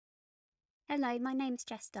Hello, my name's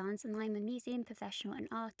Jess Dance and I'm a museum professional and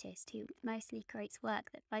artist who mostly creates work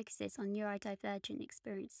that focuses on neurodivergent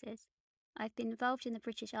experiences. I've been involved in the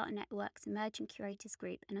British Art Network's Emerging Curators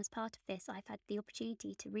group, and as part of this I've had the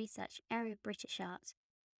opportunity to research area of British art.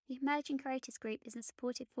 The Emerging Curators group is a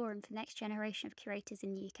supportive forum for the next generation of curators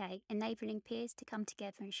in the UK, enabling peers to come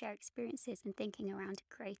together and share experiences and thinking around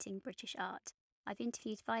creating British art. I've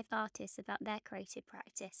interviewed 5 artists about their creative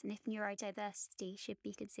practice and if neurodiversity should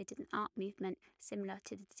be considered an art movement similar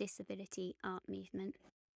to the disability art movement.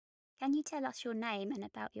 Can you tell us your name and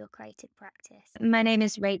about your creative practice? My name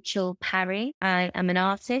is Rachel Parry. I am an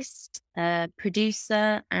artist, a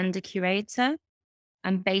producer, and a curator.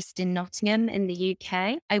 I'm based in Nottingham in the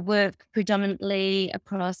UK. I work predominantly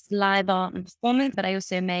across live art and performance, but I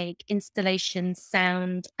also make installations,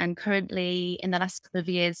 sound, and currently in the last couple of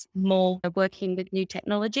years, more working with new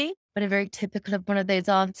technology. But I'm very typical of one of those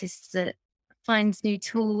artists that finds new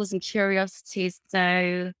tools and curiosities.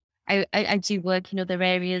 So I do work in other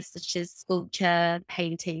areas such as sculpture,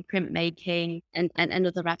 painting, printmaking, and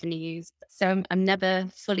other avenues. So I'm never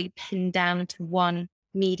fully pinned down to one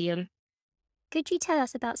medium. Could you tell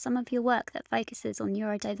us about some of your work that focuses on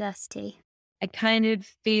neurodiversity? I kind of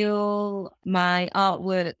feel my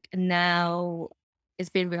artwork now is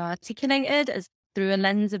being rearticulated as through a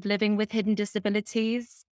lens of living with hidden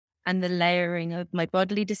disabilities and the layering of my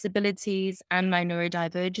bodily disabilities and my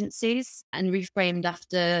neurodivergencies, and reframed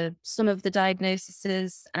after some of the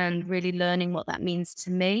diagnoses and really learning what that means to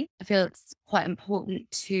me. I feel it's quite important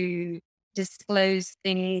to disclose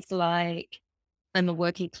things like I'm a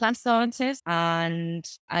working class artist and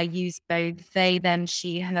I use both they, them,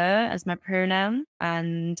 she, her as my pronoun.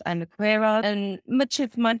 And I'm a queer artist. And much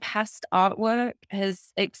of my past artwork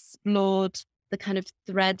has explored the kind of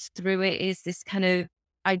thread through it is this kind of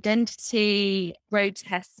identity,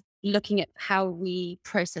 grotesque, looking at how we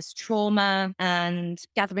process trauma and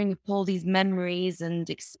gathering up all these memories and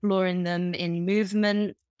exploring them in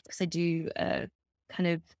movement. Because I do kind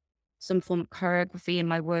of some form of choreography in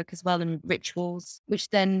my work as well and rituals, which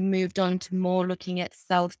then moved on to more looking at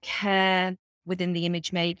self-care within the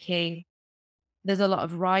image making. There's a lot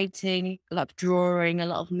of writing, a lot of drawing, a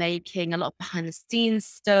lot of making, a lot of behind the scenes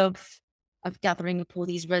stuff of gathering up all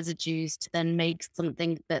these residues to then make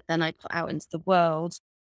something that then I put out into the world.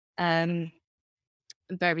 I'm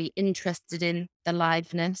very interested in the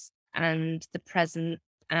liveness and the present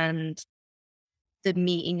and the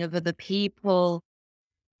meeting of other people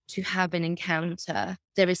to have an encounter.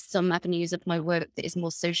 There is some avenues of my work that is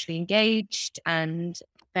more socially engaged and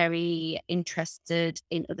very interested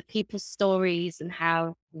in other people's stories and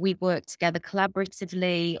how we work together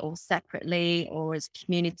collaboratively or separately or as a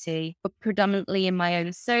community. But predominantly in my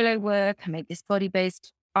own solo work, I make this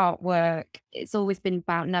body-based artwork. It's always been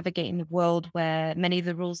about navigating the world where many of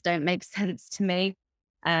the rules don't make sense to me.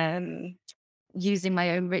 Um, Using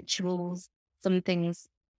my own rituals, some things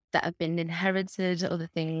that have been inherited, other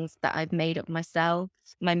things that I've made up myself,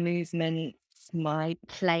 my movements, my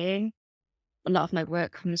playing. A lot of my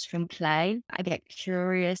work comes from play. I get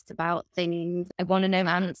curious about things. I want to know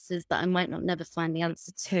answers that I might not never find the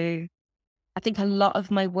answer to. I think a lot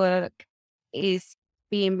of my work is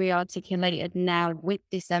being rearticulated now with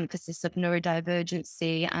this emphasis of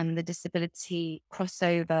neurodivergency and the disability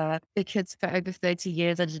crossover, because for over 30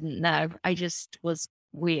 years, I didn't know. I just was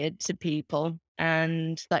weird to people,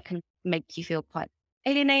 and that can make you feel quite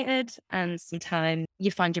alienated. And sometimes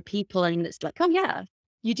you find your people and it's like, oh yeah,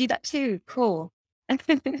 you do that too. Cool.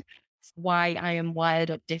 It's why I am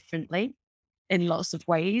wired up differently in lots of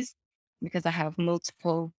ways, because I have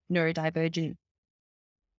multiple neurodivergent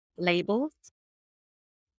labels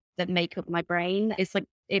that make up my brain. It's like,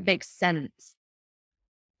 it makes sense.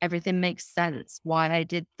 Everything makes sense why I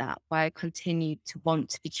did that, why I continued to want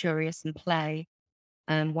to be curious and play,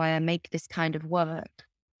 and why I make this kind of work.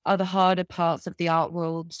 Are the harder parts of the art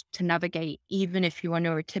world to navigate, even if you are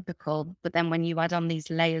neurotypical. But then when you add on these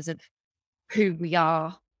layers of who we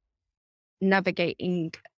are,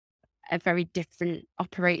 navigating a very different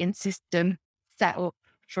operating system set up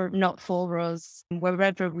for not for us,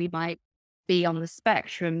 wherever we might be on the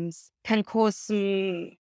spectrums, can cause some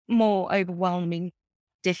more overwhelming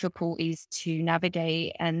difficulties to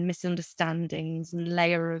navigate and misunderstandings and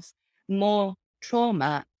layer of more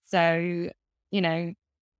trauma. So, you know,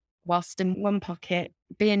 whilst in one pocket,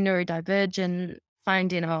 being neurodivergent,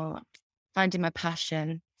 finding art, finding my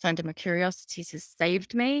passion, finding my curiosities has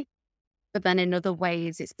saved me. But then in other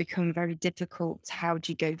ways, it's become very difficult. How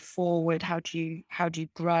do you go forward? How do you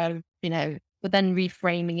grow? But then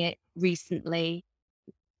reframing it recently,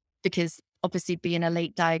 because obviously being a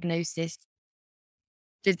late diagnosis,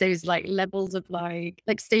 there's those like levels of like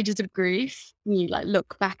stages of grief. You like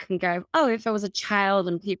look back and go, oh, if I was a child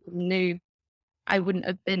and people knew, I wouldn't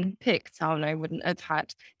have been picked on. I wouldn't have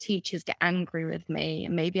had teachers get angry with me.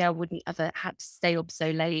 And maybe I wouldn't have had to stay up so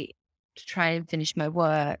late to try and finish my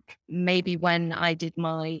work. Maybe when I did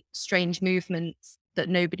my strange movements that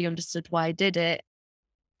nobody understood why I did it.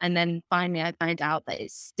 And then finally I find out that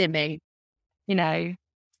it's stimming, you know,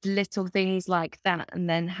 little things like that. And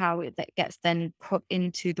then how it that gets then put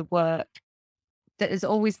into the work that has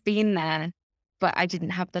always been there, but I didn't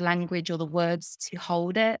have the language or the words to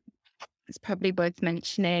hold it. It's probably worth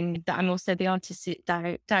mentioning that I'm also the artistic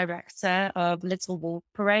director of Little Wolf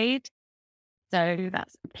Parade. So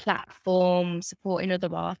that's a platform supporting other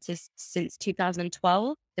artists since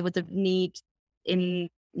 2012. There was a need in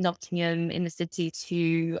Nottingham, in the city,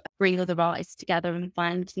 to bring other artists together and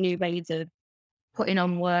find new ways of putting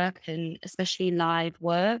on work, and especially live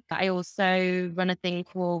work. I also run a thing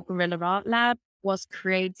called Guerrilla Art Lab, was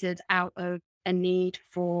created out of a need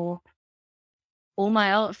for all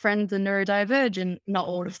my art friends are neurodivergent. Not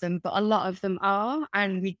all of them, but a lot of them are.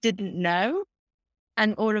 And we didn't know.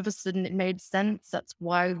 And all of a sudden it made sense. That's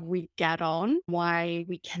why we get on, why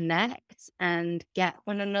we connect and get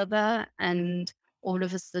one another. And all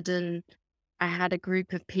of a sudden I had a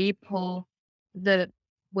group of people that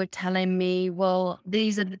were telling me, well,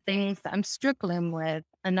 these are the things that I'm struggling with.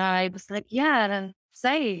 And I was like, yeah,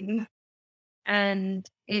 same. And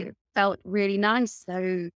it felt really nice.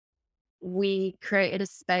 So we created a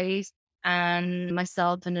space, and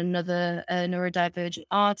myself and another neurodivergent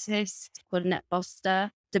artist called Annette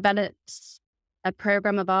Foster developed a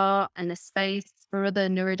program of art and a space for other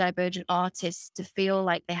neurodivergent artists to feel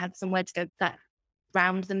like they had somewhere to go that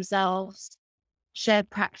ground themselves, share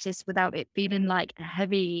practice without it feeling like a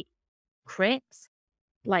heavy crit,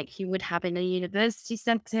 like you would have in a university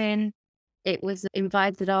setting. It was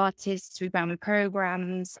invited artists, we ran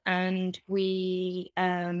programs, and we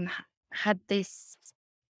had this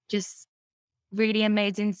just really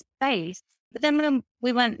amazing space. But then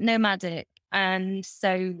we went nomadic. And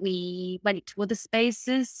so we went to other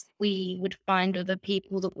spaces. We would find other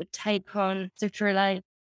people that would take on. So for like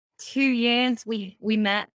 2 years, we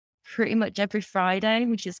met pretty much every Friday,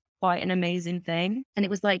 which is quite an amazing thing. And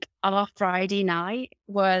it was like our Friday night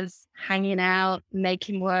was hanging out,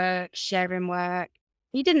 making work, sharing work.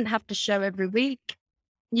 You didn't have to show every week.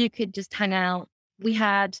 You could just hang out. We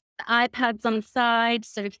had the iPads on the side,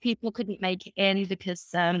 so if people couldn't make it in because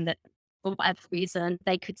that for whatever reason,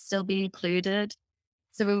 they could still be included.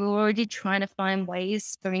 So we were already trying to find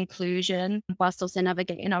ways for inclusion whilst also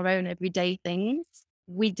navigating our own everyday things.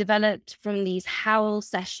 We developed from these howl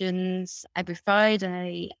sessions every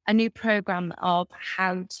Friday a new program of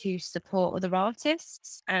how to support other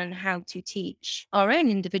artists and how to teach our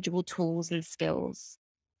own individual tools and skills.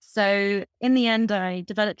 So in the end, I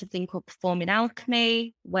developed a thing called Performing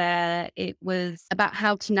Alchemy, where it was about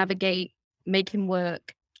how to navigate making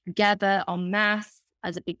work together en masse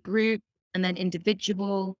as a big group and then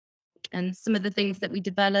individual. And some of the things that we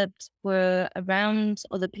developed were around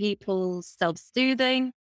other people's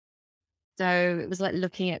self-soothing. So it was like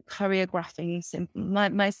looking at choreographing. So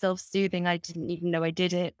my self-soothing, I didn't even know I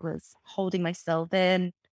did it, was holding myself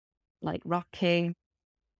in, like rocking,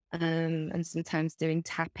 and sometimes doing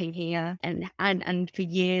tapping here, and for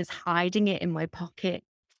years hiding it in my pocket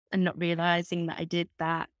and not realizing that I did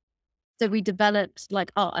that. So we developed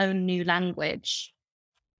like our own new language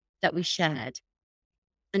that we shared,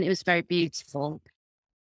 and it was very beautiful.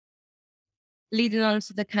 Leading on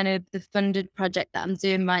to the kind of the funded project that I'm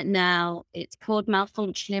doing right now, it's called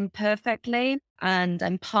Malfunctioning Perfectly. And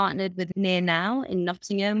I'm partnered with Near Now in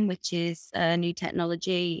Nottingham, which is a new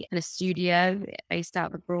technology and a studio based out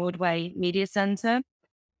of the Broadway Media Centre.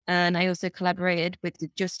 And I also collaborated with the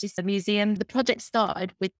Justice Museum. The project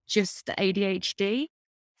started with just the ADHD.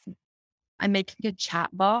 I'm making a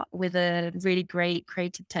chatbot with a really great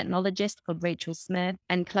creative technologist called Rachel Smith,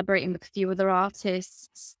 and collaborating with a few other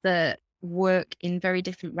artists that work in very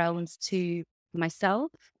different realms to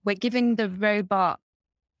myself. We're giving the robot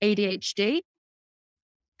ADHD,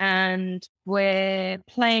 and we're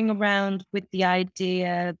playing around with the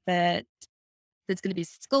idea that there's going to be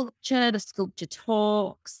sculpture, the sculpture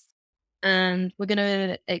talks, and we're going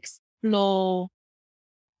to explore,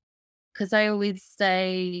 because I always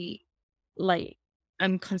say, like,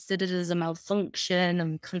 I'm considered as a malfunction.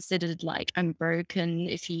 I'm considered like I'm broken.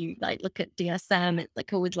 If you like look at DSM, it's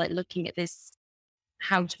like always like looking at this,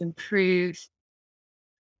 how to improve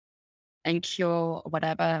and cure or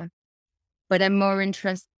whatever. But I'm more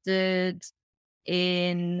interested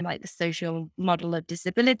in like the social model of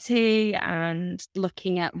disability and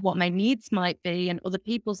looking at what my needs might be and other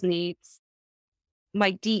people's needs.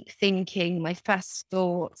 My deep thinking, my fast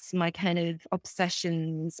thoughts, my kind of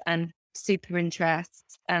obsessions and super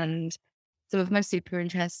interests. And some of my super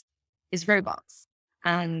interests is robots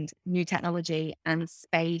and new technology and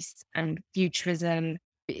space and futurism.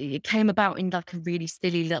 It came about in like a really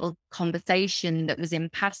silly little conversation that was in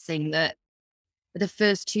passing, that the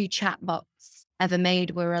first two chatbots ever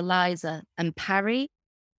made were Eliza and Parry,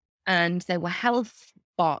 and they were health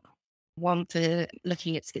bot, one for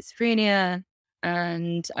looking at schizophrenia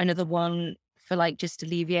and another one for like just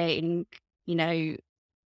alleviating, you know,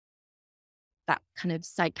 that kind of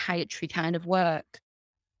psychiatry kind of work.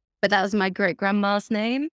 But that was my great grandma's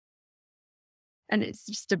name. And it's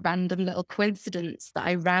just a random little coincidence that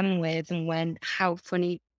I ran with and went, how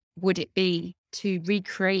funny would it be to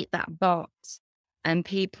recreate that bot and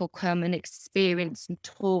people come and experience and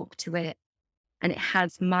talk to it, and it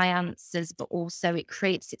has my answers, but also it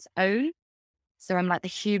creates its own. So I'm like the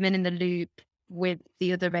human in the loop with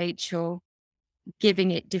the other Rachel,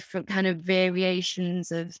 giving it different kind of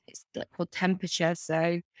variations of, it's like called temperature.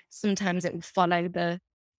 So sometimes it will follow the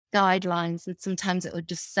guidelines and sometimes it will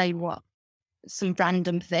just say what, some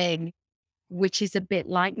random thing, which is a bit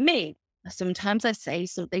like me. Sometimes I say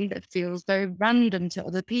something that feels very random to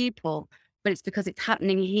other people, but it's because it's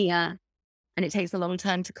happening here and it takes a long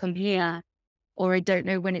time to come here. Or I don't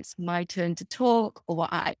know when it's my turn to talk, or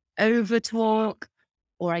I over talk,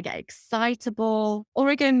 or I get excitable, or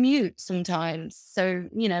I go mute sometimes. So,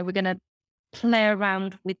 you know, we're going to play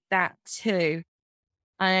around with that too.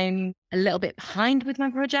 I'm a little bit behind with my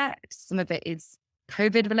project. Some of it is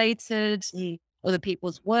COVID related, and other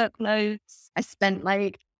people's workloads. I spent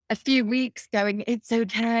like a few weeks going, it's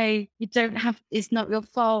okay. You don't have, it's not your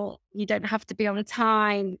fault. You don't have to be on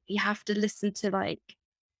time. You have to listen to like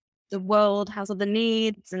the world has other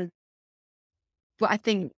needs. And but I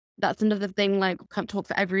think that's another thing, like, can't talk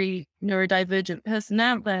for every neurodivergent person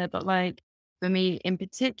out there, but like for me in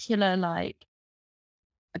particular, like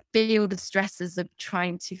I feel the stresses of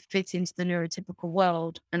trying to fit into the neurotypical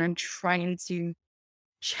world, and I'm trying to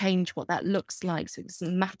change what that looks like. So it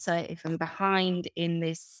doesn't matter if I'm behind in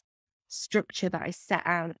this structure that I set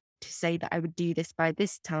out to say that I would do this by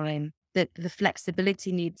this time, that the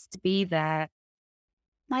flexibility needs to be there.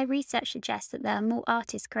 My research suggests that there are more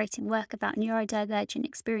artists creating work about neurodivergent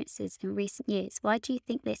experiences in recent years. Why do you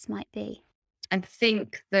think this might be? I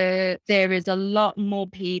think that there is a lot more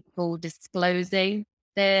people disclosing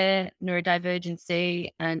their neurodivergency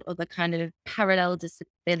and other kind of parallel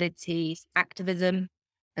disabilities activism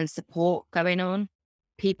and support going on.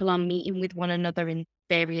 People are meeting with one another in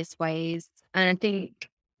various ways. And I think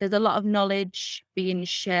there's a lot of knowledge being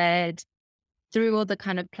shared through other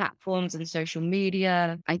kind of platforms and social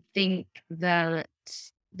media. I think that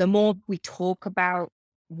the more we talk about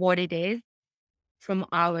what it is from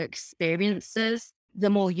our experiences, the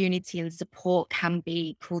more unity and support can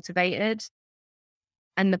be cultivated,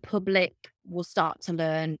 and the public will start to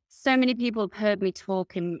learn. So many people have heard me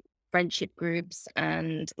talk in friendship groups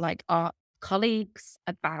and like art colleagues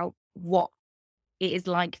about what it is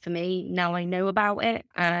like for me. Now I know about it.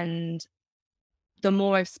 And the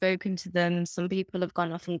more I've spoken to them, some people have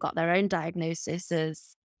gone off and got their own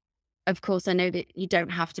diagnoses. Of course, I know that you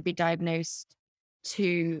don't have to be diagnosed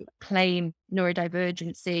to claim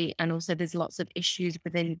neurodivergency. And also there's lots of issues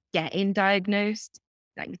within getting diagnosed.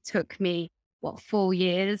 Like it took me, 4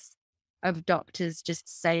 years of doctors just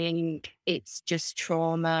saying it's just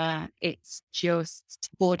trauma, it's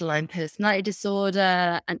just borderline personality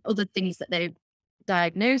disorder and other things that they've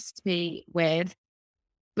diagnosed me with.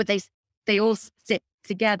 But they all sit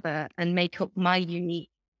together and make up my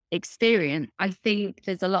unique experience. I think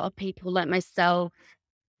there's a lot of people like myself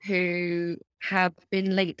who have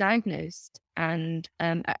been late diagnosed and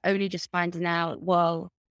are only just finding out,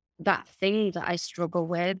 well, that thing that I struggle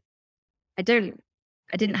with, I don't,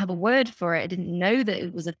 I didn't have a word for it. I didn't know that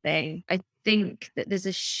it was a thing. I think that there's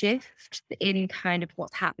a shift in kind of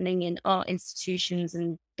what's happening in art institutions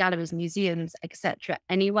and galleries, museums, etc.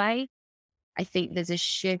 Anyway, I think there's a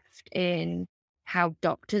shift in how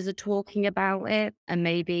doctors are talking about it, and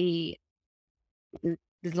maybe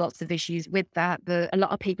there's lots of issues with that, but a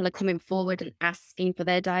lot of people are coming forward and asking for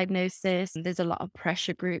their diagnosis. And there's a lot of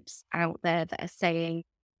pressure groups out there that are saying,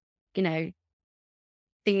 you know,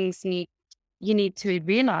 things need, you need to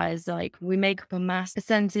realize like we make up a mass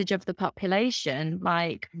percentage of the population.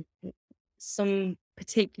 Like some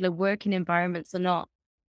particular working environments are not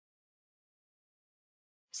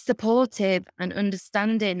supportive and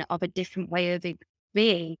understanding of a different way of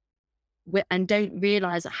being. and don't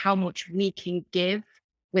realize how much we can give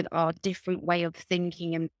with our different way of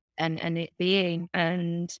thinking and it being.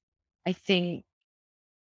 And I think,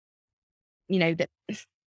 that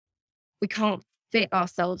we can't fit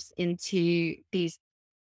ourselves into these,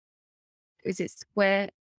 is it square,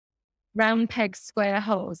 round pegs, square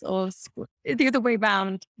holes, or the other way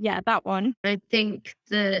round? Yeah, that one. I think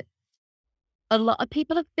that a lot of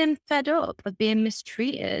people have been fed up of being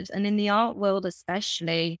mistreated, and in the art world,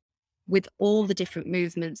 especially with all the different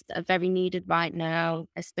movements that are very needed right now,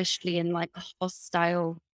 especially in like a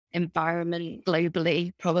hostile environment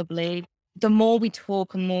globally, probably. The more we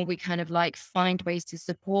talk and more we kind of like find ways to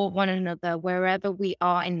support one another wherever we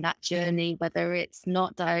are in that journey, whether it's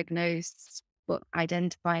not diagnosed, but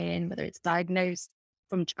identifying, whether it's diagnosed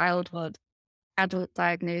from childhood, adult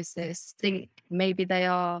diagnosis, think maybe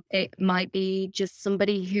it might be just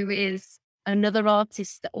somebody who is another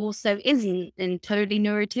artist that also isn't and totally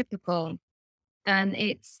neurotypical. And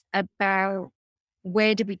it's about,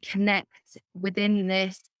 where do we connect within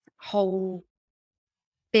this whole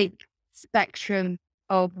big spectrum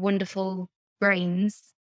of wonderful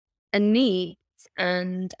brains and needs.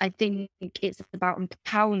 And I think it's about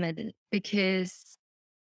empowerment, because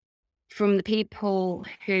from the people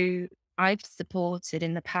who I've supported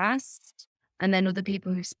in the past, and then other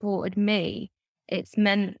people who supported me, it's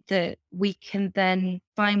meant that we can then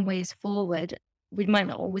find ways forward. We might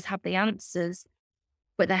not always have the answers,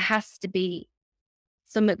 but there has to be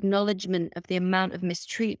some acknowledgement of the amount of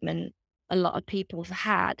mistreatment a lot of people have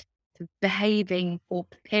had for behaving or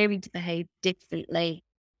preparing to behave differently,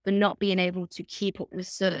 for not being able to keep up with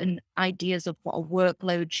certain ideas of what a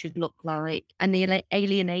workload should look like, and the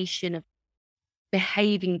alienation of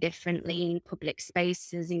behaving differently in public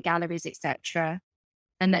spaces, in galleries, etc.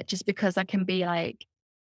 And that just because I can be like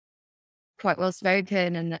quite well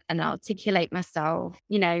spoken and articulate myself,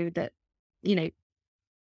 you know,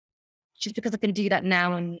 just because I can do that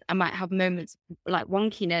now, and I might have moments of like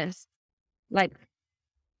wonkiness, like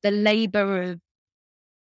the labor of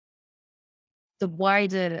the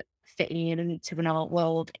wider fitting into an art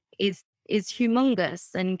world is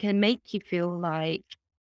humongous and can make you feel like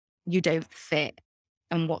you don't fit.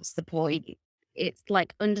 And what's the point? It's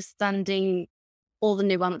like understanding all the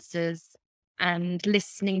nuances and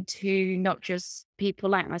listening to not just people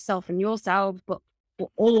like myself and yourself, but for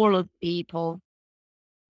all of people,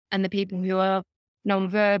 and the people who are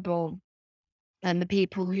nonverbal, and the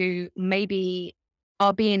people who maybe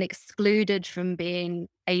are being excluded from being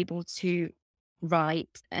able to write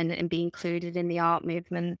and be included in the art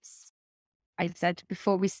movements. I said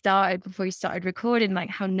before we started recording, like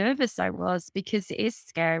how nervous I was, because it is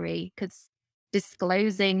scary, because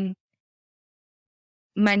disclosing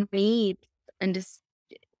my needs and just,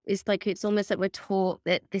 it's like, it's almost like we're taught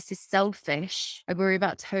that this is selfish. I worry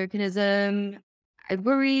about tokenism. I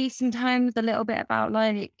worry sometimes a little bit about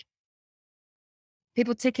like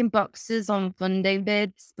people ticking boxes on funding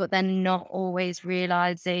bids, but then not always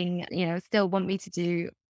realizing, still want me to do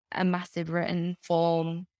a massive written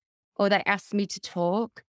form, or they ask me to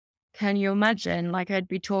talk. Can you imagine? Like, I'd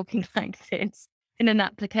be talking like this in an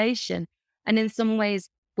application. And in some ways,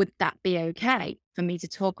 would that be okay for me to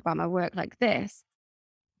talk about my work like this?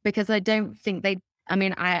 Because I don't think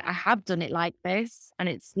I have done it like this, and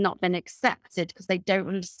it's not been accepted because they don't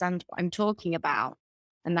understand what I'm talking about.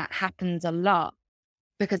 And that happens a lot,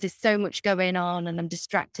 because there's so much going on and I'm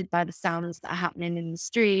distracted by the sounds that are happening in the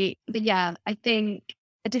street. But yeah, I think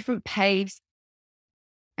a different pace.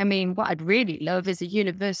 I mean, what I'd really love is a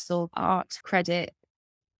universal art credit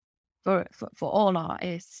for all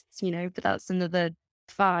artists, but that's another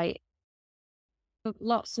fight. But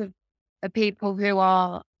lots of people who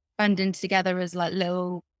are banding together as like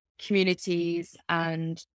little communities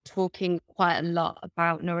and talking quite a lot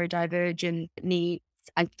about neurodivergent needs.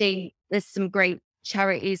 I think there's some great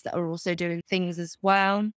charities that are also doing things as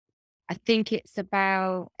well. I think it's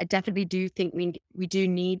about, I definitely do think we do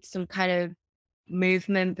need some kind of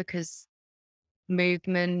movement, because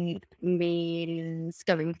movement means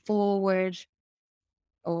going forward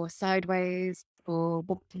or sideways or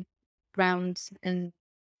round and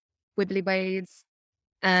wibbly ways,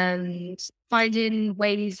 and finding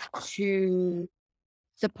ways to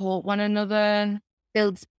support one another,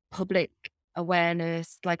 builds public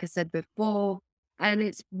awareness, like I said before. And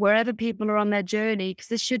it's wherever people are on their journey, because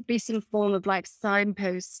there should be some form of like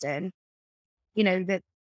signposting, that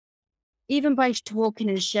even by talking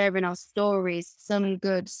and sharing our stories, some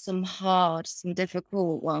good, some hard, some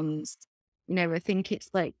difficult ones, I think it's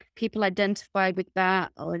like people identify with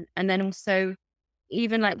that. And then also,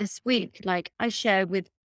 even like this week, like I share with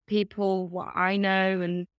people what I know,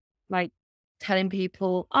 and like telling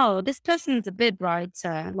people, oh, this person's a bid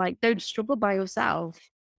writer. Like, don't struggle by yourself.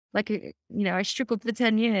 Like, I struggled for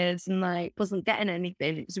 10 years and like wasn't getting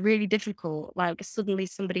anything. It was really difficult. Like, suddenly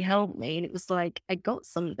somebody helped me and it was like, I got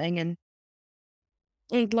something, and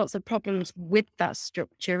lots of problems with that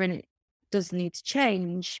structure, and it does need to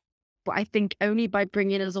change. But I think only by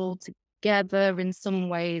bringing us all together in some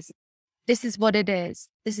ways, this is what it is.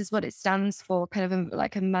 This is what it stands for, kind of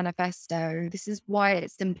like a manifesto. This is why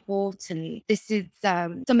it's important. This is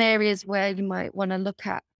some areas where you might want to look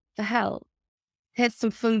at for help. Here's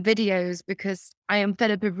some fun videos because I am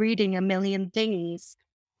fed up of reading a million things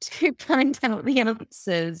to find out the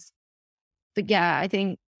answers. But yeah, I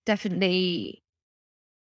think definitely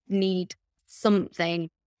need something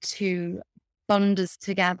to bond us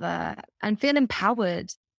together and feel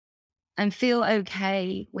empowered and feel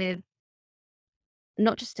okay with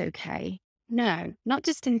not just okay. No, not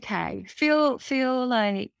just okay. Feel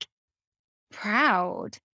like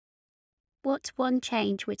proud. What one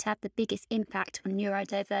change would have the biggest impact on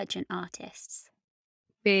neurodivergent artists?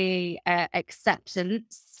 Be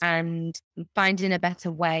acceptance and finding a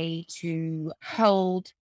better way to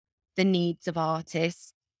hold the needs of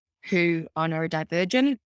artists who are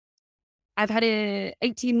neurodivergent. I've had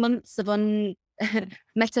 18 months of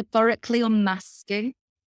metaphorically unmasking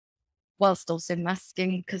whilst also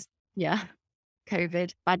masking because, yeah,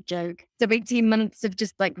 COVID, bad joke. So 18 months of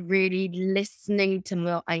just like really listening to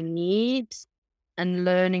what I need and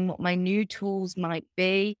learning what my new tools might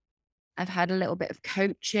be. I've had a little bit of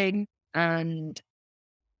coaching, and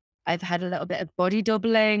I've had a little bit of body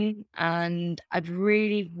doubling, and I've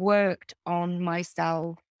really worked on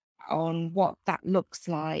myself on what that looks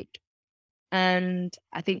like. And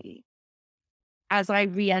I think as I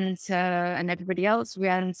re-enter and everybody else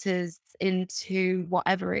re-enters into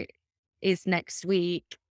whatever it is next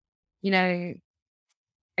week, you know,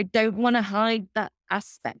 I don't want to hide that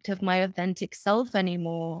aspect of my authentic self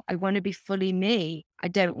anymore. I want to be fully me. I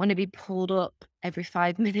don't want to be pulled up every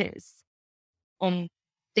 5 minutes on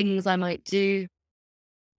things I might do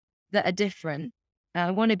that are different.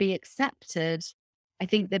 I want to be accepted. I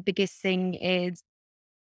think the biggest thing is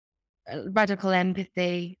radical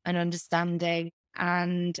empathy and understanding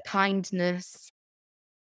and kindness